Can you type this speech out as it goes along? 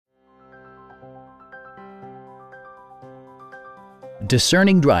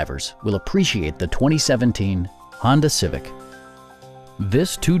Discerning drivers will appreciate the 2017 Honda Civic.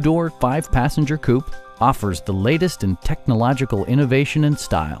 This two-door, five-passenger coupe offers the latest in technological innovation and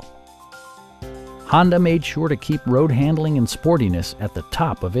style. Honda made sure to keep road handling and sportiness at the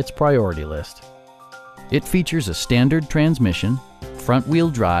top of its priority list. It features a standard transmission, front-wheel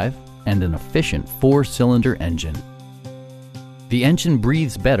drive, and an efficient four-cylinder engine. The engine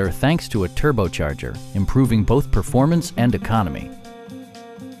breathes better thanks to a turbocharger, improving both performance and economy.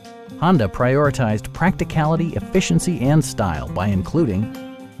 Honda prioritized practicality, efficiency, and style by including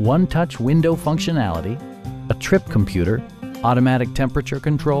one-touch window functionality, a trip computer, automatic temperature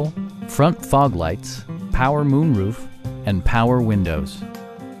control, front fog lights, power moonroof, and power windows.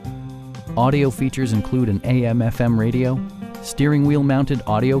 Audio features include an AM/FM radio, steering wheel mounted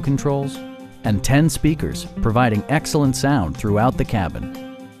audio controls, and 10 speakers, providing excellent sound throughout the cabin.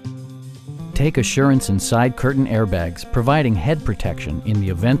 Take assurance in side curtain airbags, providing head protection in the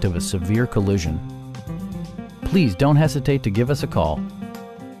event of a severe collision. Please don't hesitate to give us a call.